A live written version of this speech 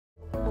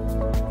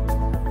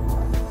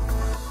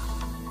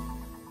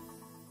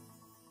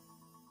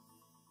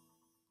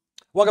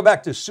Welcome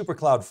back to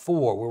Supercloud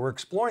 4, where we're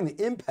exploring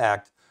the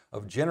impact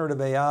of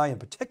generative AI. In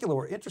particular,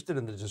 we're interested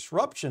in the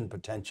disruption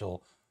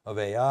potential of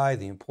AI,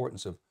 the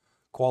importance of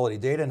quality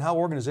data, and how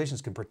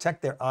organizations can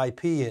protect their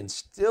IP and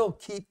still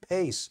keep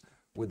pace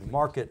with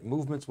market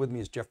movements. With me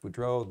is Jeff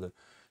Boudreau, the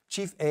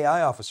Chief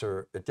AI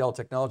Officer at Dell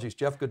Technologies.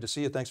 Jeff, good to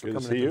see you. Thanks for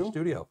coming into the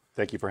studio.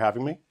 Thank you for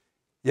having me.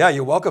 Yeah,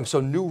 you're welcome.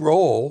 So new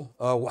role,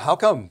 how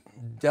come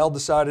Dell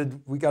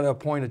decided we got to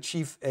appoint a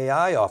Chief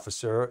AI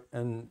Officer,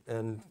 and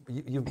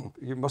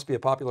you must be a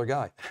popular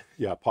guy.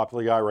 Yeah,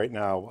 popular guy right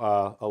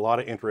now. A lot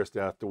of interest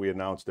after we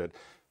announced it.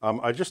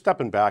 I just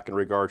stepping back in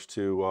regards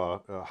to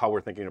how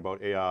we're thinking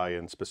about AI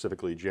and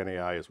specifically Gen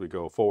AI as we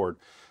go forward.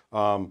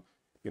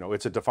 You know,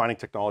 it's a defining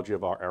technology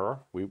of our era.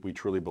 We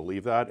truly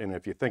believe that. And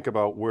if you think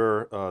about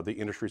where the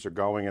industries are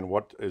going and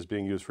what is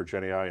being used for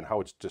Gen AI and how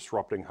it's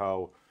disrupting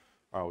how,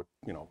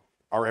 you know,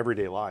 our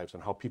everyday lives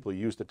and how people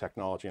use the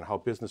technology and how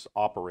business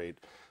operate,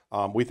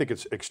 we think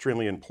it's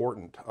extremely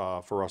important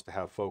for us to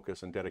have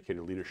focus and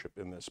dedicated leadership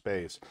in this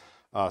space.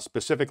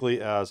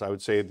 Specifically, as I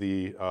would say,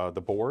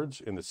 the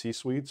boards in the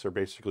C-suites are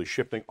basically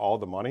shifting all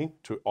the money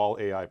to all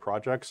AI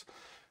projects.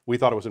 We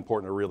thought it was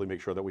important to really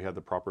make sure that we had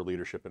the proper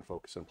leadership and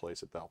focus in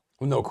place at Dell.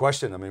 Well, no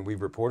question. I mean,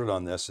 we've reported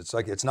on this.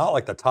 It's not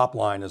like the top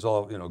line is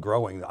all,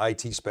 growing, the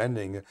IT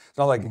spending. It's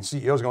not like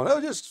CEOs going, oh,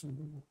 just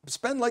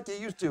spend like you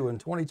used to in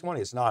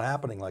 2020. It's not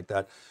happening like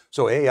that.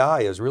 So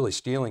AI is really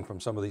stealing from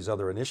some of these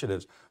other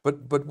initiatives.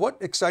 But what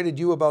excited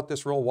you about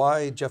this role?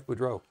 Why Jeff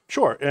Boudreau?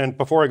 Sure, and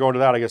before I go into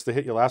that, I guess to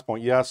hit your last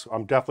point, yes,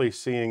 I'm definitely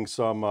seeing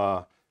some,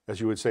 as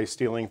you would say,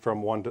 stealing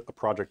from one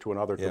project to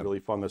another to really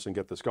fund this and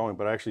get this going.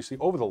 But I actually see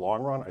over the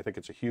long run, I think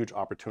it's a huge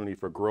opportunity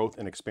for growth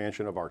and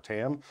expansion of our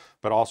TAM,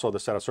 but also the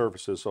set of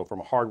services. So from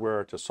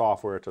hardware to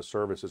software to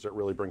services, it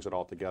really brings it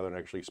all together and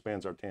actually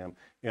expands our TAM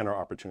and our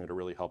opportunity to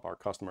really help our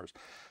customers.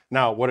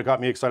 Now, what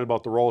got me excited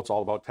about the role, it's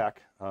all about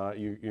tech.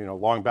 You know,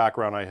 long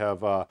background, I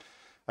have,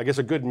 I guess,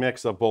 a good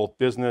mix of both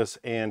business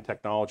and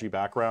technology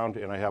background,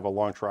 and I have a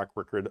long track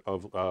record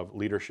of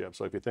leadership.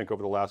 So if you think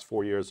over the last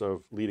 4 years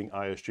of leading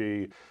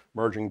ISG,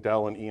 merging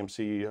Dell and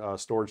EMC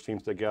storage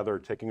teams together,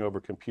 taking over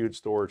compute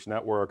storage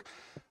network,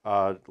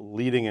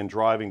 leading and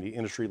driving the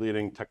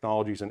industry-leading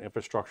technologies and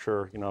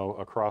infrastructure,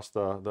 across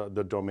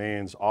the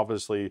domains,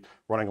 obviously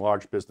running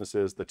large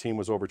businesses. The team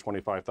was over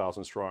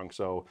 25,000 strong,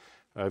 so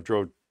I've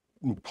drove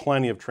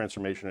plenty of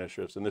transformation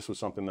initiatives, and this was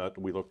something that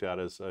we looked at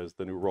as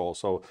the new role.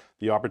 So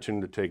the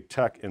opportunity to take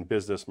tech and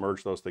business,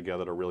 merge those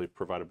together to really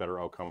provide a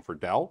better outcome for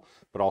Dell,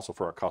 but also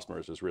for our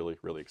customers is really,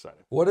 really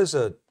exciting. What does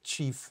a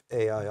Chief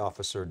AI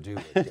Officer do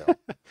at Dell?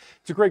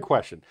 It's a great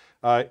question.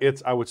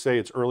 I would say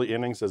it's early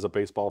innings as a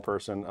baseball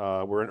person.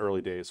 We're in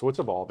early days, so it's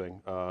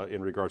evolving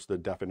in regards to the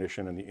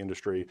definition in the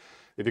industry.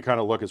 If you kind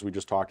of look, as we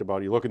just talked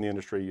about, you look in the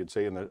industry, you'd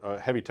say in a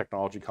heavy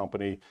technology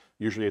company,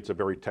 usually it's a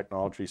very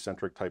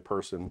technology-centric type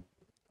person.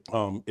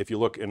 If you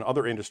look in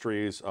other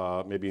industries,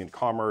 maybe in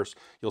commerce,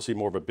 you'll see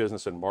more of a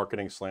business and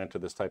marketing slant to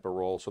this type of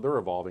role. So they're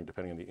evolving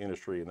depending on the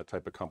industry and the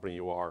type of company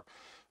you are.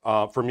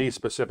 For me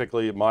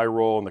specifically, my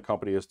role in the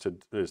company is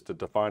to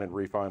define and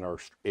refine our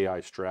AI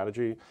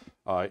strategy.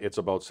 It's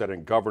about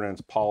setting governance,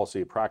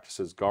 policy,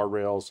 practices,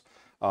 guardrails.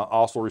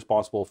 Also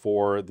responsible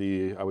for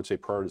the, I would say,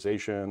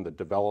 prioritization, the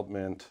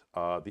development,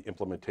 the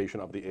implementation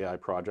of the AI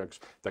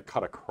projects that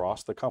cut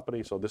across the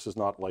company. So this is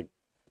not like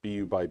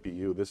BU by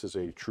BU. This is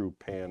a true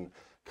pan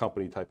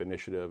company type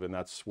initiative, and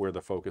that's where the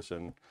focus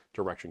and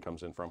direction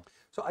comes in from.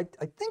 So I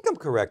think I'm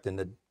correct in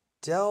that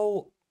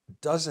Dell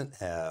doesn't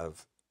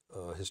have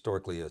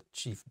historically a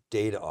Chief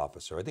Data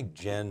Officer. I think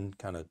Jen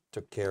kind of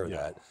took care of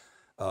that.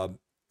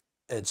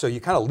 And so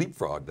you kind of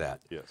leapfrog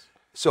that. Yes.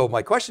 So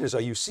my question is,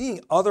 are you seeing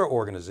other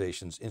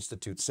organizations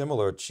institute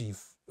similar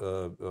Chief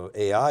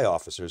AI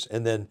Officers?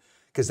 And then,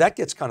 because that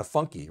gets kind of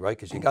funky, right?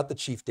 Because you got the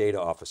Chief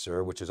Data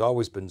Officer, which has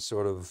always been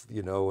sort of,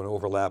 an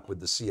overlap with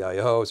the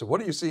CIO. So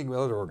what are you seeing with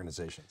other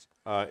organizations?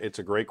 It's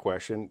a great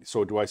question.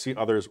 So do I see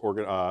others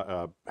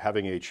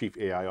having a Chief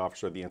AI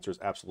Officer? The answer is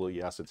absolutely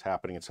yes. It's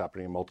happening. It's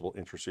happening in multiple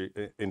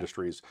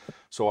industries.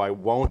 So I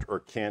won't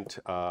or can't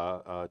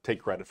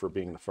take credit for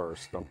being the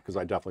first, because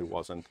I definitely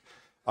wasn't.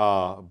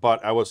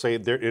 But I will say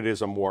it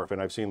is a morph,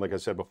 and I've seen, like I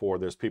said before,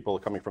 there's people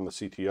coming from the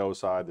CTO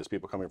side, there's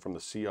people coming from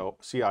the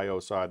CIO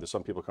side, there's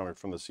some people coming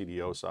from the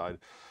CDO side.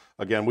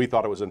 Again, we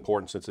thought it was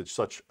important, since it's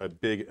such a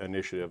big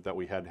initiative, that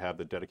we had to have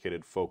the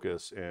dedicated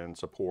focus and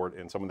support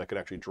and someone that could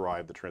actually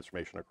drive the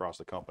transformation across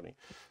the company.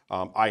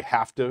 I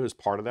have to, as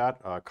part of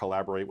that,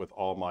 collaborate with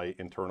all my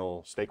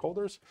internal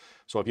stakeholders.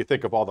 So if you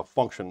think of all the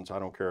functions, I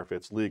don't care if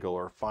it's legal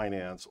or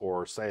finance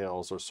or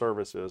sales or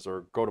services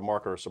or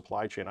go-to-market or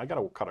supply chain, I got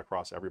to cut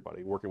across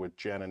everybody, working with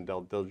Jen and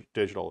Dell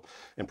Digital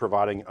and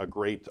providing a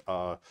great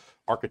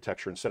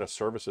architecture and set of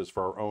services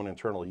for our own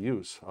internal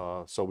use,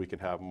 so we can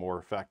have more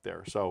effect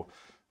there. So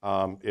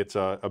It's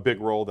a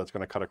big role that's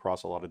going to cut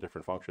across a lot of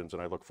different functions,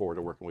 and I look forward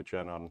to working with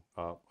Jen on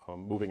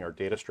moving our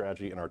data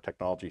strategy and our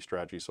technology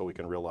strategy so we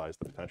can realize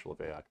the potential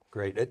of AI.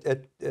 Great.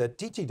 At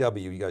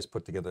DTW, you guys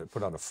put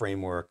out a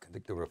framework. I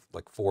think there were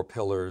like 4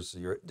 pillars,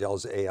 your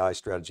Dell's AI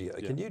strategy.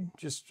 Yeah. Can you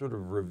just sort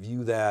of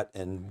review that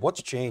and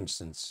what's changed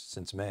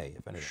since May,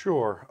 if anything?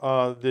 Sure.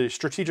 The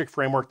strategic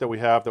framework that we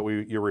have that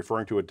you're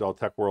referring to at Dell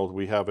Tech World,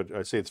 we have,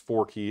 I'd say it's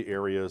 4 key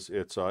areas.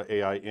 It's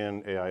AI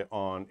in, AI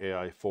on,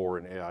 AI for,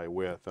 and AI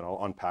with, and I'll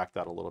unpack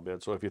that a little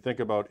bit. So if you think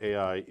about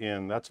AI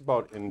in, that's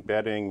about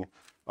embedding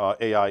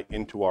AI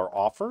into our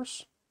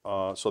offers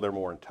so they're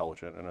more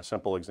intelligent. And a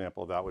simple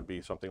example of that would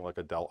be something like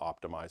a Dell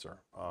Optimizer,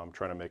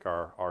 trying to make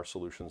our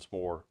solutions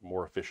more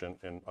efficient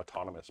and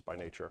autonomous by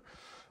nature.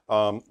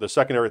 The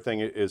secondary thing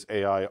is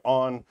AI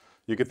on.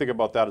 You can think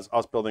about that as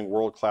us building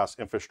world-class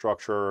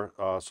infrastructure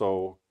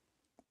so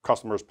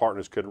customers,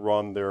 partners could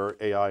run their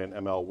AI and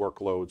ML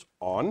workloads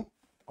on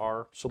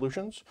our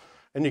solutions.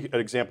 And an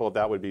example of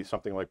that would be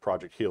something like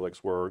Project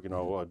Helix, where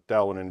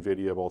Dell and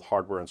NVIDIA, both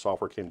hardware and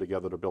software, came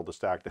together to build a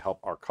stack to help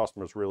our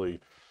customers really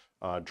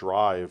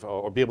drive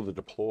or be able to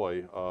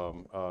deploy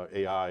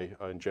AI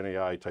and Gen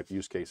AI type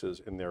use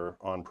cases in their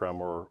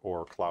on-prem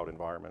or cloud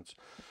environments.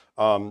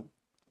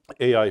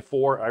 AI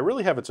for, I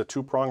really have, it's a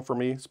 2-prong for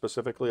me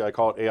specifically. I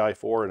call it AI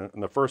for,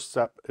 and the first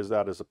step is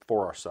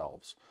for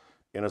ourselves.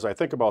 And as I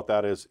think about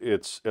that,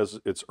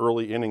 it's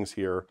early innings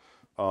here.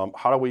 How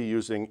are we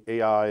using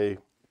AI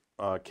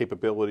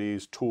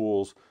capabilities,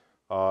 tools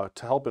to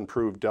help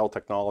improve Dell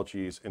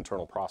Technologies'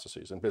 internal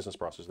processes and business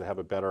processes? They have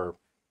a better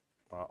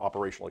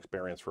operational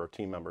experience for our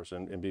team members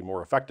and be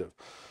more effective.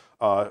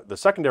 The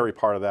secondary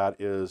part of that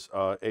is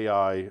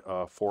AI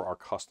for our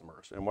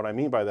customers. And what I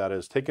mean by that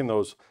is taking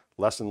those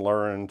lesson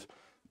learned,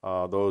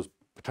 those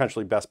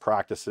potentially best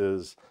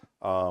practices,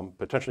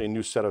 potentially a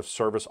new set of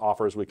service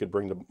offers we could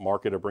bring to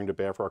market or bring to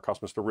bear for our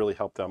customers to really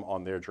help them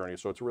on their journey.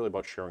 So it's really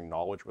about sharing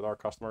knowledge with our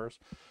customers.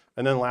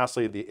 And then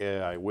lastly, the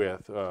AI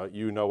with.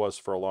 You know us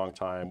for a long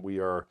time. We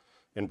are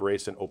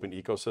embraced an open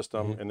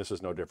ecosystem, and this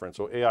is no different.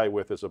 So AI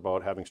with is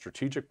about having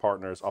strategic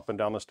partners up and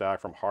down the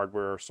stack from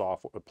hardware,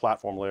 software,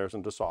 platform layers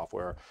into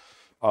software,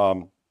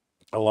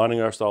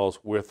 aligning ourselves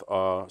with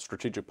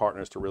strategic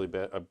partners to really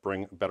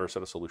bring a better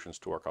set of solutions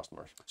to our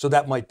customers. So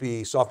that might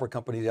be software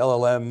companies,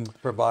 LLM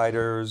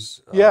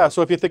providers. Yeah,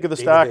 so if you think of the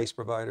stack,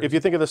 providers. if you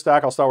think of the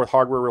stack, I'll start with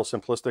hardware real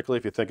simplistically.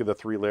 If you think of the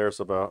 3 layers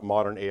of a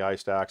modern AI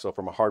stack, so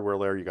from a hardware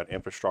layer, you got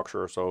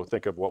infrastructure. So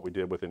think of what we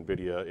did with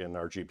NVIDIA in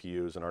our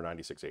GPUs and our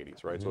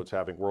 9680s, right? So it's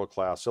having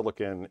world-class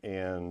silicon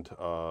and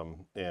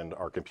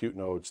our compute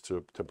nodes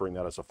to bring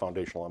that as a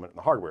foundational element in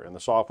the hardware. And the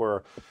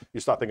software, you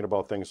start thinking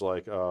about things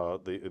like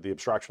the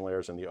abstraction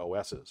layers and the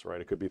OSs, right?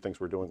 It could be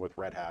things we're doing with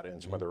Red Hat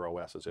and some other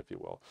OSs, if you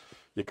will.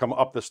 You come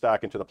up the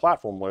stack into the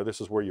platform layer.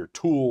 This is where your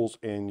tools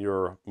and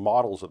your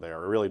models are there,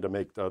 really to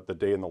make the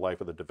day in the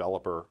life of the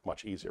developer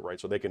much easier, right?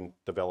 So they can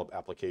develop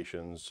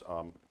applications,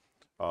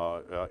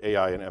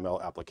 AI and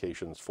ML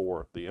applications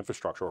for the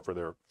infrastructure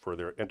or for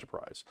their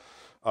enterprise.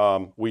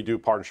 We do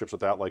partnerships with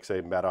that, like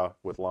say Meta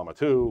with Llama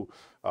 2,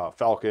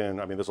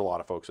 Falcon. I mean, there's a lot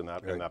of folks in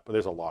that, but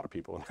there's a lot of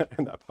people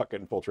in that bucket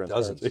in full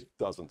transparency.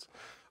 Dozens.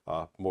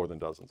 More than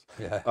dozens.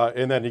 Yeah.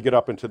 And then you get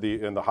up into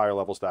the higher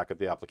level stack at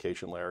the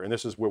application layer. And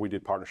this is where we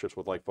did partnerships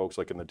with like folks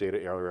like in the data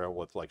area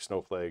with like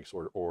Snowflakes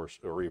or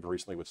even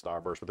recently with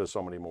Starburst, but there's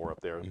so many more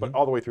up there. But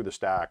all the way through the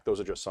stack, those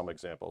are just some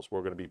examples.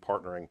 We're going to be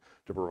partnering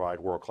to provide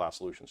world-class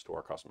solutions to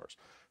our customers.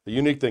 The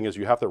unique thing is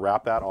you have to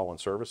wrap that all in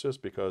services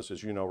because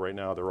as you know right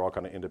now, they're all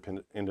kind of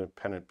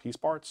independent piece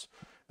parts.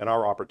 And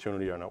our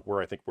opportunity and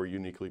where I think we're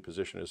uniquely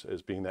positioned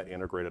is being that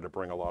integrated to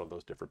bring a lot of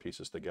those different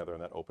pieces together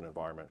in that open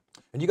environment.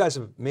 And you guys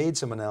have made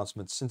some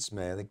announcements since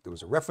May. I think there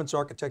was a reference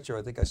architecture.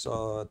 I think I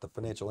saw at the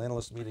financial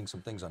analyst meeting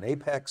some things on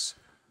Apex.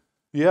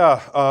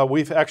 Yeah,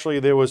 we've actually,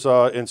 there was,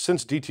 and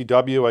since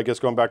DTW, I guess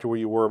going back to where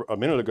you were a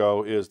minute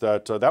ago, is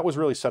that that was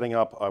really setting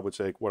up, I would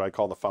say, what I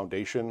call the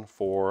foundation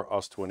for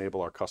us to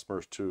enable our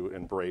customers to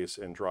embrace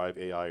and drive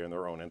AI in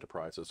their own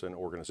enterprises and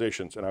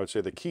organizations. And I would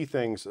say the key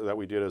things that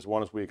we did is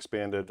one is we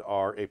expanded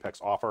our Apex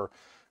offer,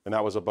 and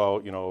that was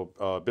about,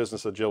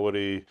 business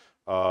agility,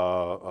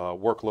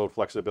 workload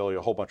flexibility,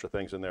 a whole bunch of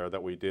things in there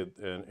that we did,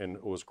 and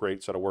it was a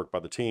great set of work by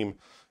the team.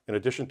 In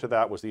addition to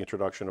that was the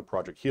introduction of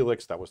Project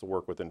Helix. That was the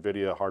work with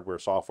NVIDIA, hardware,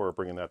 software,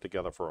 bringing that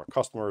together for our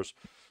customers.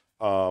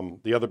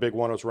 The other big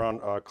one was around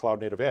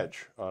cloud native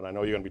edge. And I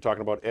know you're going to be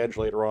talking about edge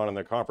later on in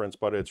the conference,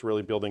 but it's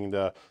really building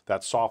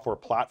that software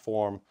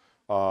platform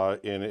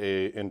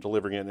in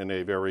delivering it in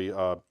a very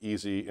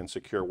easy and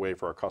secure way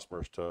for our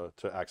customers to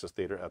access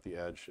data at the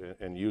edge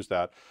and use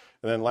that.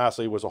 And then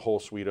lastly was a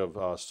whole suite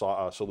of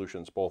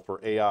solutions, both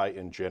for AI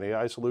and Gen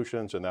AI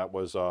solutions, and that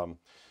was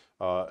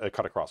it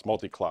cut across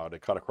multi-cloud,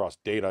 it cut across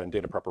data and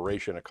data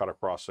preparation, it cut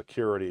across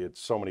security.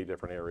 It's so many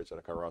different areas that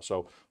it cut across.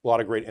 So a lot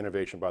of great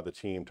innovation by the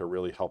team to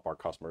really help our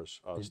customers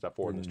step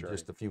forward in this journey.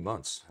 Just a few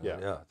months.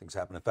 Yeah, things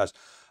happening fast.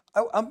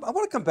 I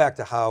want to come back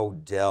to how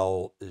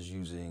Dell is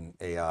using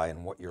AI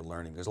and what you're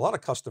learning. There's a lot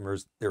of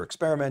customers, they're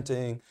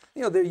experimenting,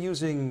 they're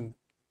using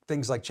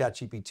things like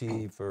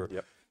ChatGPT for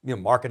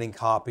marketing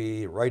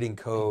copy, writing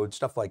code,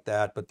 stuff like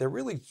that, but they're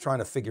really trying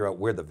to figure out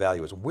where the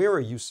value is. Where are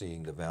you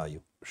seeing the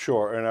value?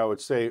 Sure, and I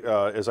would say,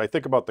 as I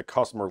think about the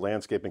customer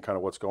landscape and kind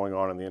of what's going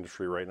on in the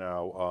industry right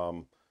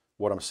now,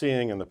 what I'm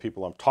seeing and the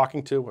people I'm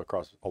talking to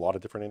across a lot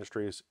of different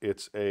industries,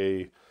 it's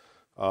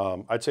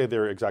I'd say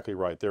they're exactly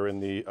right. They're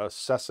in the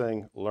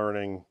assessing,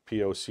 learning,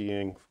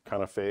 POCing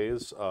kind of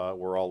phase.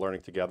 We're all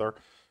learning together.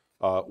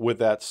 With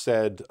that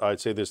said,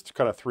 I'd say there's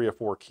kind of 3 or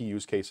 4 key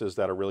use cases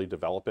that are really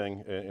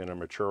developing and are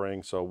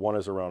maturing. So one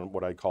is around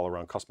what I call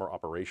around customer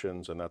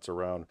operations, and that's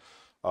around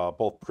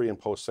both pre and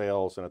post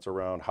sales, and it's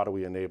around how do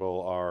we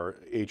enable our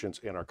agents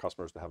and our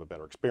customers to have a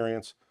better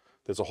experience.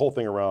 There's a whole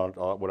thing around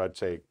what I'd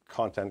say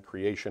content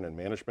creation and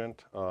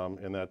management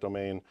in that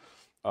domain.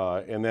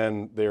 And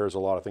then there's a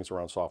lot of things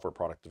around software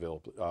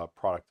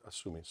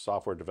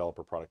software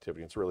developer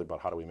productivity. It's really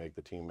about how do we make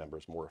the team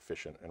members more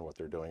efficient in what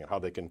they're doing, and how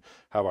they can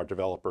have our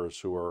developers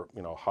who are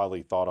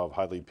highly thought of,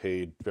 highly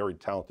paid, very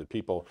talented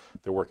people.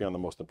 They're working on the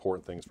most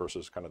important things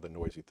versus kind of the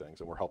noisy things,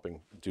 and we're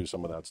helping do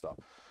some of that stuff.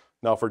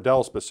 Now for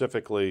Dell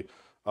specifically,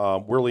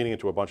 we're leaning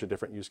into a bunch of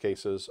different use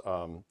cases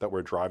that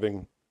we're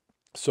driving.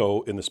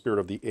 So in the spirit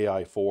of the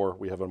AI4,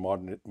 we have a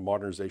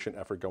modernization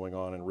effort going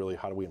on, and really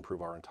how do we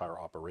improve our entire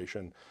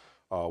operation.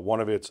 One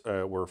of it's,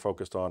 we're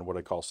focused on what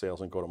I call sales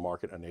and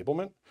go-to-market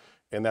enablement.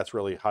 And that's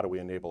really how do we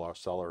enable our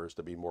sellers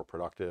to be more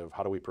productive?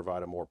 How do we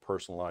provide a more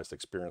personalized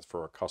experience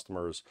for our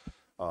customers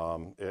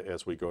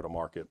as we go to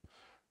market?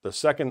 The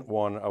second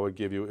one I would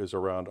give you is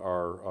around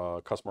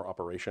our customer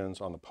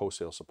operations on the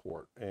post-sale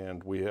support.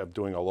 And we have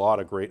doing a lot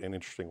of great and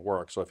interesting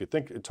work. So if you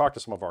talk to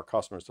some of our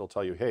customers, they'll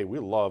tell you, hey, we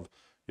love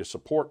your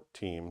support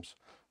teams.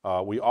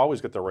 We always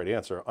get the right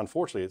answer.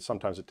 Unfortunately,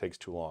 sometimes it takes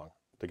too long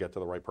to get to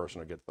the right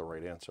person or get to the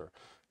right answer.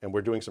 And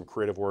we're doing some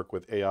creative work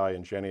with AI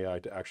and Gen AI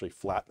to actually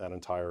flatten that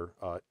entire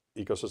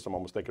ecosystem,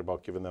 almost thinking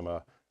about giving them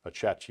a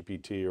chat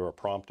GPT or a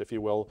prompt, if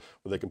you will,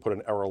 where they can put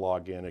an error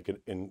log in. It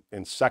can,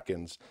 in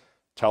seconds,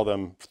 tell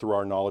them through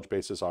our knowledge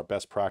bases, our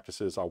best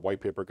practices, our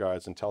white paper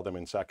guides, and tell them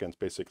in seconds,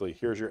 basically,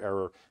 here's your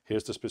error,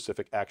 here's the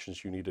specific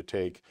actions you need to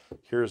take,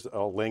 here's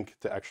a link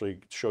to actually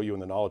show you in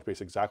the knowledge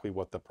base exactly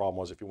what the problem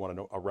was if you want to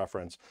know a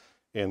reference.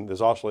 And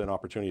there's also an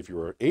opportunity if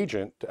you're an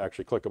agent to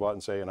actually click a button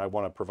and say, and I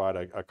want to provide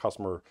a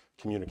customer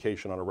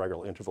communication on a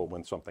regular interval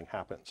when something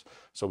happens.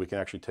 So we can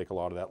actually take a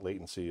lot of that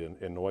latency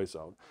and noise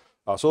out.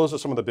 So those are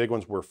some of the big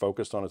ones we're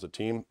focused on as a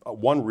team.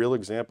 One real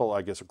example,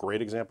 I guess a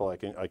great example I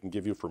can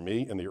give you for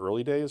me in the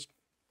early days,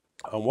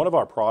 one of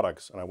our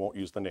products, and I won't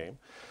use the name,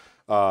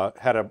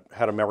 had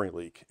a memory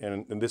leak.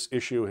 And this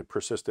issue had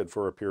persisted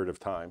for a period of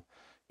time.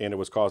 And it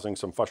was causing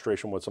some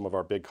frustration with some of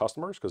our big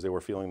customers because they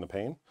were feeling the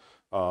pain.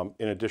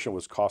 In addition, it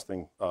was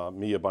costing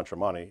me a bunch of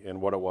money.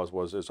 And what it was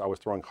I was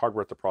throwing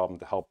hardware at the problem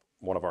to help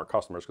one of our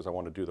customers because I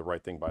wanted to do the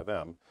right thing by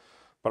them,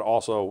 but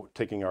also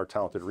taking our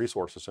talented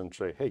resources and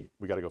say, hey,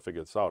 we got to go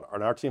figure this out.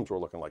 And our teams were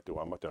looking like, did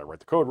I write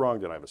the code wrong?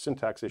 Did I have a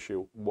syntax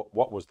issue?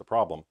 What was the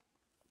problem?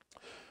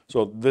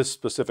 So this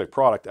specific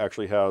product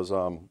actually has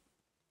a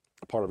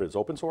part of it is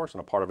open source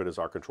and a part of it is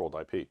our controlled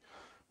IP.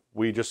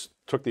 We just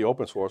took the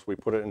open source, we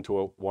put it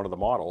into one of the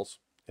models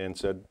and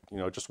said,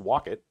 just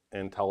walk it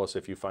and tell us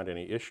if you find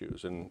any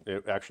issues. And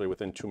it actually,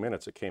 within 2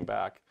 minutes, it came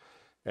back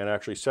and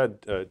actually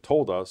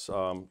told us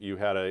you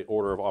had an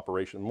order of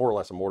operation, more or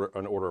less an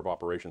order of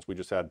operations. We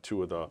just had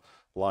 2 of the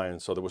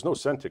lines, so there was no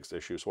syntax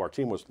issue. So our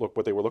team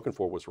what they were looking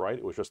for was right.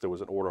 It was just there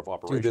was an order of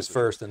operations. Do this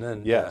first and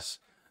then. Yes.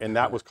 Yeah. And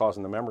that was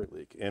causing the memory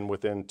leak. And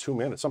within 2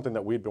 minutes, something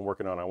that we'd been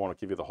working on, I want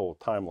to give you the whole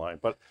timeline,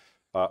 but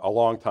a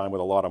long time with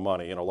a lot of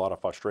money and a lot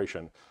of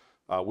frustration.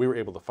 We were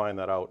able to find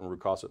that out and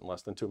root cause it in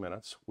less than 2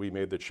 minutes. We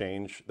made the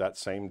change that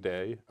same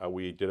day.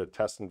 We did a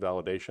test and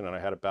validation, and I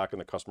had it back in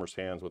the customer's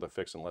hands with a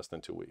fix in less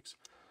than 2 weeks.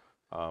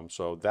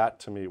 So that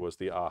to me was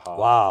the aha.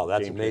 Wow,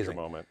 that's amazing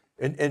moment.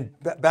 And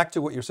back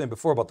to what you were saying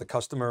before about the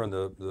customer and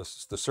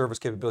the service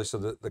capability. So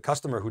the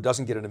customer who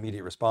doesn't get an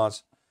immediate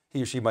response,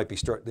 he or she might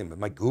they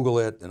might Google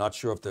it. They're not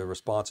sure if the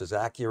response is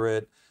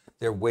accurate.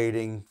 They're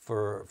waiting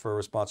for a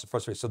response.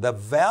 Frustrated. So the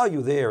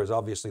value there is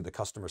obviously the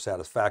customer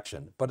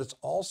satisfaction, but it's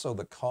also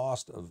the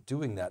cost of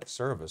doing that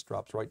service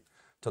drops right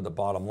to the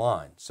bottom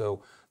line.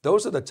 So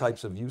those are the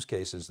types of use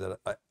cases that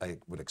I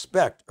would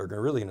expect are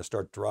really going to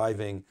start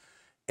driving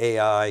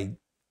AI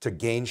to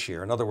gain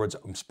share. In other words,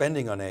 I'm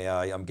spending on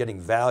AI, I'm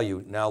getting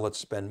value, now let's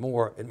spend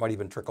more. It might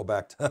even trickle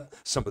back to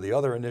some of the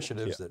other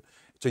initiatives that,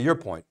 to your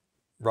point,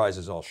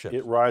 rises all ships.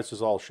 It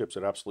rises all ships,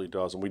 it absolutely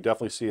does. And we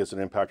definitely see it as an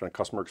impact on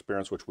customer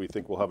experience, which we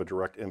think will have a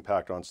direct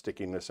impact on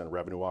stickiness and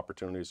revenue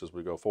opportunities as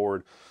we go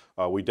forward.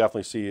 We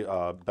definitely see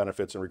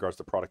benefits in regards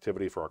to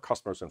productivity for our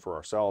customers and for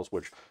ourselves,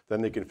 which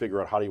then they can figure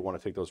out how do you want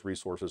to take those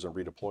resources and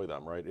redeploy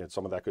them, right? And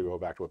some of that could go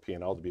back to a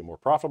P&L to be more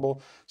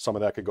profitable. Some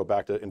of that could go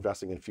back to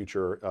investing in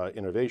future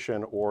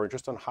innovation or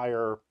just on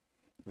higher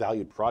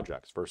valued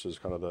projects versus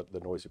kind of the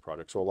noisy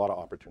projects. So a lot of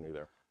opportunity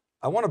there.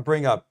 I want to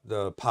bring up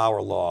the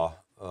power law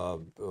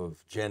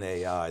of Gen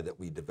AI that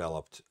we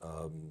developed,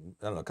 I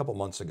don't know, a couple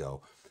months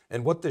ago.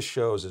 And what this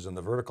shows is in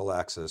the vertical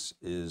axis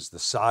is the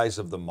size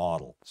of the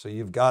model. So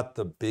you've got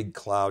the big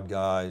cloud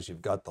guys,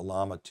 you've got the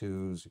Llama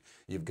 2s,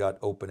 you've got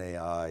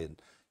OpenAI,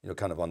 and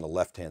kind of on the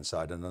left-hand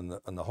side. And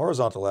on the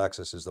horizontal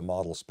axis is the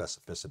model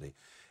specificity.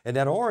 And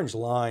that orange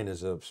line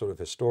is a sort of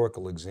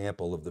historical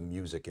example of the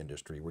music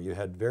industry, where you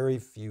had very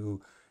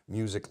few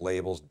music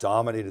labels,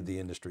 dominated the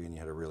industry, and you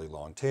had a really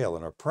long tail.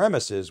 And our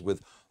premise is,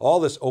 with all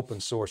this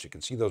open source, you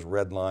can see those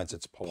red lines,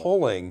 it's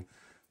pulling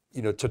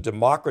to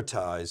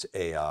democratize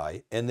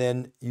AI. And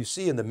then you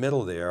see in the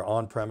middle there,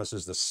 on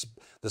premises,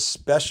 the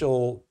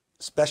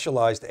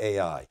specialized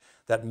AI,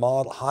 that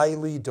model,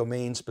 highly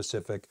domain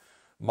specific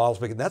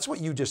models. And that's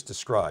what you just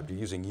described. You're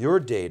using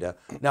your data.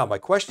 Now, my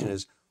question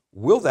is,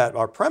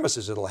 our premise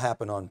is it'll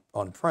happen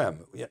on-prem.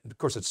 Of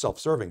course, it's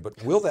self-serving,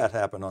 but will that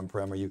happen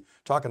on-prem? Are you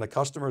talking to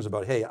customers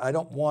about, hey, I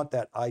don't want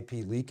that IP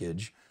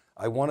leakage.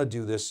 I want to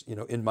do this,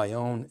 in my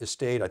own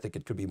estate. I think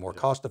it could be more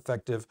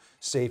cost-effective,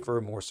 safer,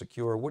 more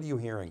secure. What are you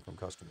hearing from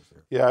customers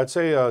there? Yeah, I'd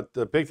say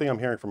the big thing I'm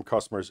hearing from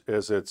customers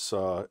is it's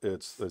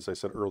as I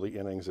said, early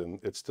innings, and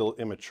it's still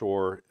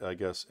immature, I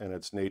guess, in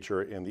its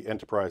nature. And the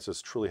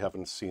enterprises truly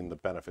haven't seen the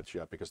benefits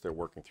yet because they're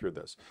working through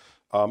this.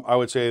 I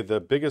would say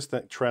the biggest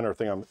trend or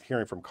thing I'm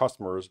hearing from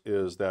customers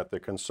is that they're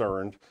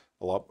concerned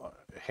a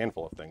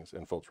handful of things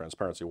in full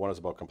transparency. One is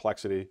about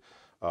complexity.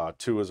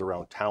 Two is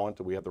around talent.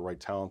 Do we have the right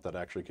talent that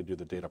actually could do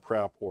the data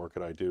prep, or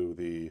could I do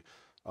the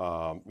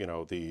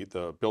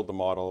build the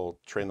model,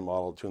 train the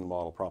model, tune the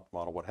model, prompt the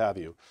model, what have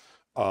you.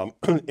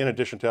 In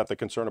addition to that, the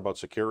concern about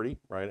security,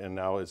 right? And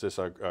now, is this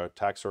a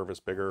attack service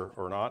bigger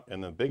or not?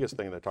 And the biggest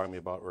thing they're talking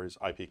about is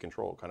IP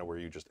control, kind of where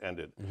you just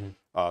ended.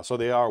 So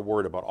they are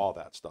worried about all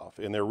that stuff,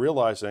 and they're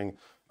realizing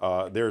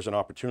there's an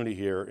opportunity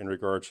here in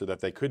regards to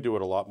that they could do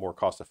it a lot more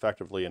cost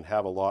effectively and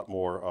have a lot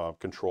more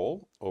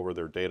control over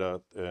their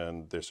data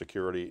and their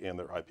security and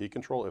their IP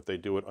control if they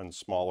do it on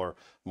smaller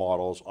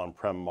models,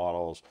 on-prem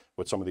models,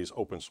 with some of these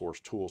open source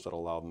tools that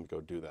allow them to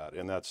go do that.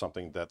 And that's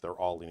something that they're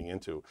all leaning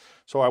into.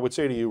 So I would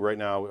say to you right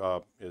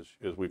now,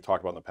 as we've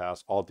talked about in the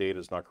past, all data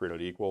is not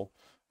created equal.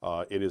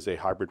 It is a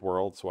hybrid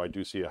world, so I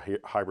do see a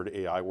hybrid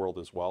AI world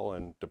as well,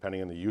 and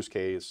depending on the use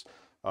case,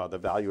 the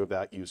value of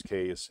that use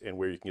case, and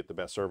where you can get the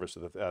best service,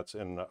 if that's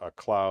in a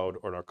cloud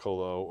or in a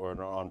colo or an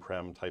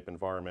on-prem type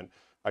environment,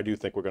 I do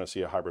think we're going to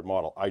see a hybrid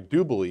model. I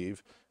do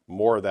believe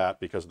more of that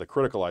because of the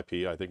critical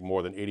IP. I think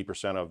more than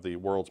 80% of the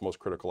world's most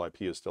critical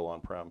IP is still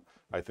on-prem.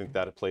 I think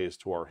that it plays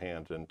to our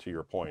hand, and to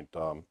your point,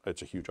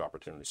 it's a huge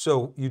opportunity.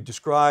 So you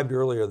described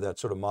earlier that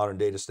sort of modern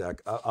data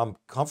stack. I'm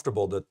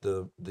comfortable that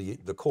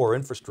the core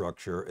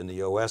infrastructure in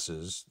the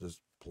OSs, there's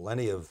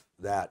plenty of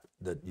that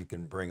you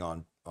can bring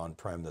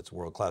on-prem that's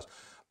world-class.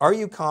 Are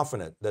you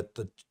confident that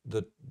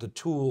the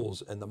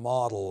tools and the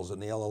models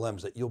and the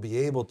LLMs, that you'll be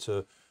able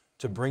to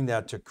bring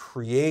that to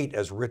create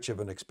as rich of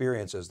an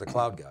experience as the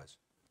cloud guys?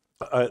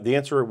 The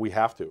answer, we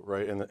have to,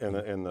 right, in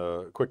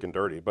the quick and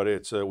dirty, but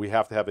it's we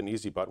have to have an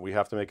easy button. We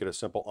have to make it a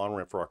simple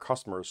on-ramp for our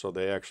customers so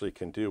they actually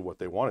can do what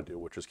they want to do,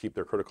 which is keep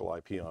their critical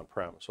IP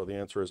on-prem. So the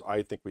answer is,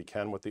 I think we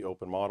can with the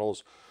open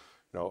models.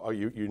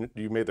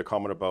 You made the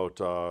comment about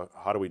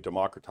how do we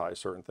democratize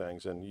certain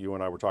things, and you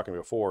and I were talking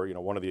before.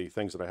 One of the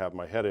things that I have in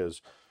my head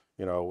is,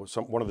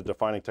 one of the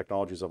defining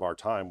technologies of our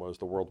time was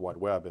the World Wide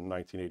Web in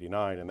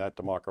 1989, and that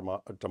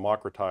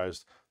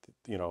democratized,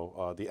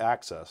 the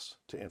access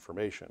to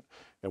information.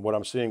 And what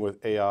I'm seeing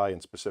with AI,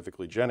 and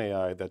specifically Gen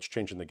AI, that's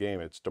changing the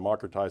game. It's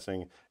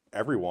democratizing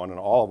everyone and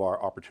all of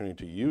our opportunity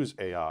to use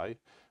AI.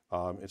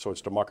 And so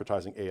it's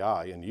democratizing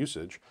AI and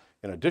usage.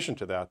 In addition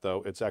to that,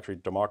 though, it's actually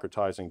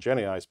democratizing Gen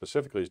AI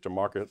specifically, is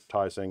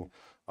democratizing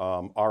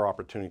our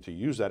opportunity to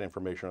use that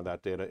information or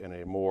that data in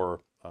a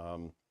more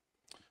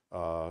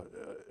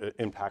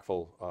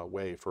impactful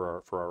way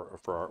for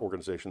our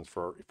organizations,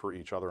 for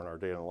each other in our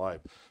day-to-day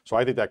life. So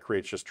I think that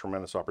creates just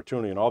tremendous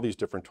opportunity, and all these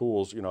different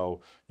tools. You're going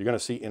to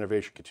see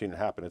innovation continue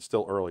to happen. It's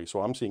still early,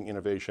 so I'm seeing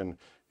innovation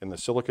in the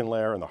silicon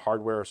layer and the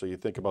hardware. So you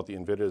think about the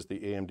NVIDIAs, the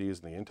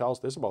AMDs, and the Intels.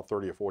 There's about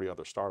 30 or 40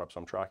 other startups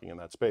I'm tracking in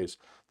that space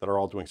that are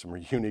all doing some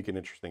unique and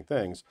interesting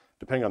things,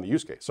 depending on the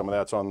use case. Some of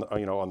that's on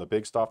on the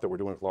big stuff that we're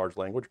doing with large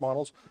language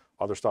models.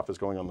 Other stuff is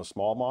going on the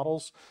small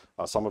models.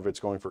 Some of it's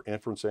going for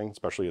inferencing,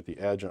 especially at the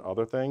edge and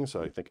other things.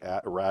 I think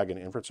RAG and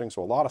inferencing.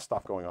 So a lot of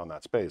stuff going on in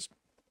that space.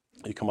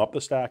 You come up the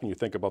stack and you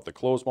think about the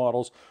closed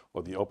models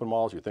or the open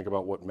models. You think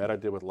about what Meta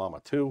did with Llama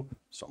 2.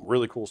 Some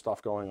really cool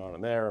stuff going on in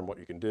there and what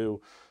you can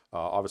do.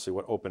 Obviously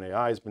what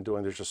OpenAI has been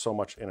doing. There's just so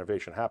much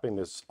innovation happening.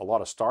 There's a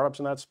lot of startups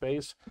in that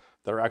space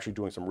that are actually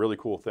doing some really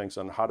cool things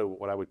on how to,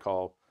 what I would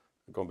call,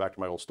 going back to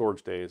my old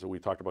storage days, we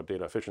talked about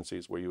data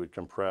efficiencies where you would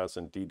compress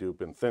and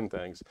dedupe and thin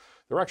things.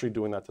 They're actually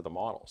doing that to the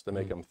models to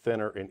make them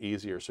thinner and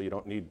easier, so you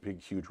don't need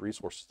big, huge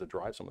resources to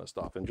drive some of this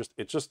stuff. And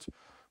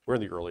we're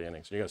in the early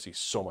innings. You're going to see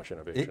so much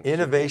innovation.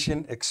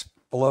 Innovation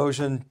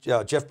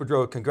Vellante, Jeff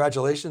Boudreau,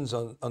 congratulations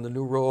on the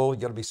new role. You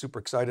got to be super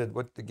excited.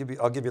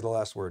 I'll give you the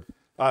last word.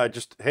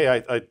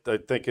 Hey, I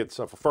think it's,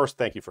 first,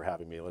 thank you for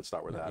having me. Let's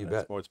start with that. You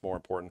bet. It's more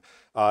important.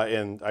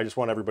 And I just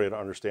want everybody to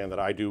understand that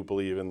I do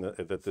believe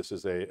that this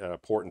is an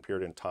important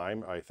period in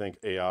time. I think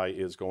AI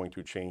is going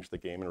to change the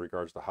game in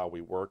regards to how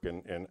we work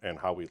and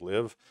how we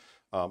live.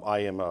 I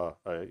am,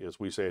 as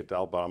we say at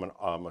Dell, but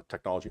I'm a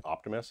technology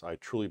optimist. I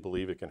truly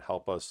believe it can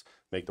help us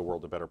make the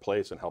world a better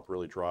place and help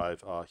really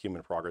drive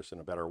human progress in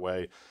a better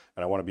way.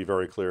 And I want to be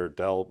very clear,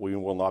 Dell, we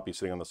will not be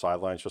sitting on the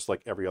sidelines. Just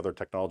like every other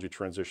technology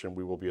transition,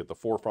 we will be at the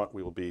forefront.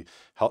 We will be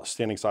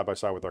standing side by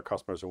side with our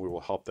customers, and we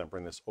will help them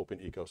bring this open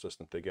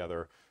ecosystem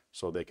together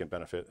so they can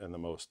benefit in the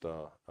most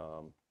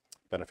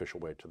beneficial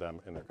way to them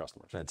and their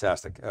customers.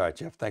 Fantastic. All right,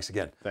 Jeff, thanks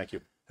again. Thank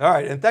you. All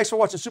right, and thanks for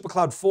watching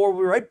Supercloud 4.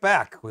 We'll be right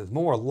back with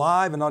more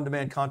live and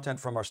on-demand content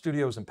from our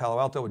studios in Palo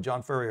Alto with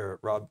John Furrier,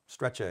 Rob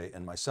Strechay,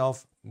 and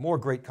myself. More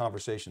great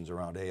conversations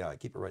around AI.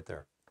 Keep it right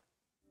there.